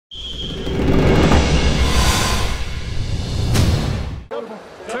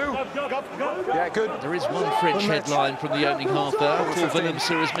good. There is one French headline from the opening half hour. Paul Willemse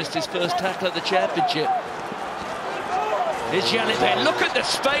has missed his first tackle at the championship. Here's Jalibert. Look at the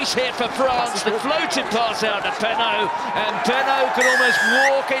space here for France. The floated pass out to Penaud, and Penaud could almost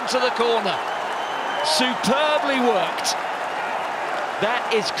walk into the corner. Superbly worked.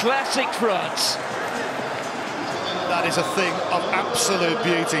 That is classic France. That is a thing of absolute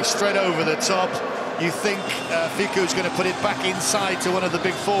beauty, straight over the top. You think Ficou's going to put it back inside to one of the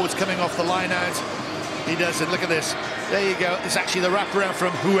big forwards coming off the line out. He doesn't. Look at this. There you go. It's actually the wraparound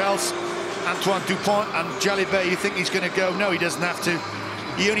from who else? Antoine Dupont and Jalibert. You think he's going to go? No, he doesn't have to.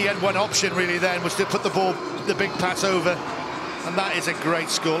 He only had one option really then, was to put the ball, the big pass over. And that is a great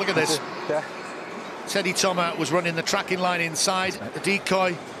score. Look at this. Teddy Thomas was running the tracking line inside. The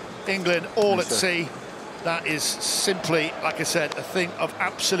decoy. England all at sea. That is simply, like I said, a thing of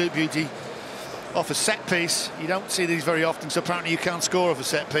absolute beauty. Off a set piece, you don't see these very often, so apparently you can't score off a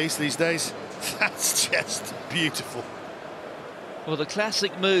set piece these days. That's just beautiful. Well, the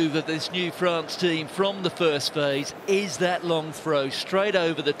classic move of this new France team from the first phase is that long throw straight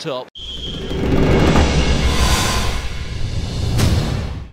over the top.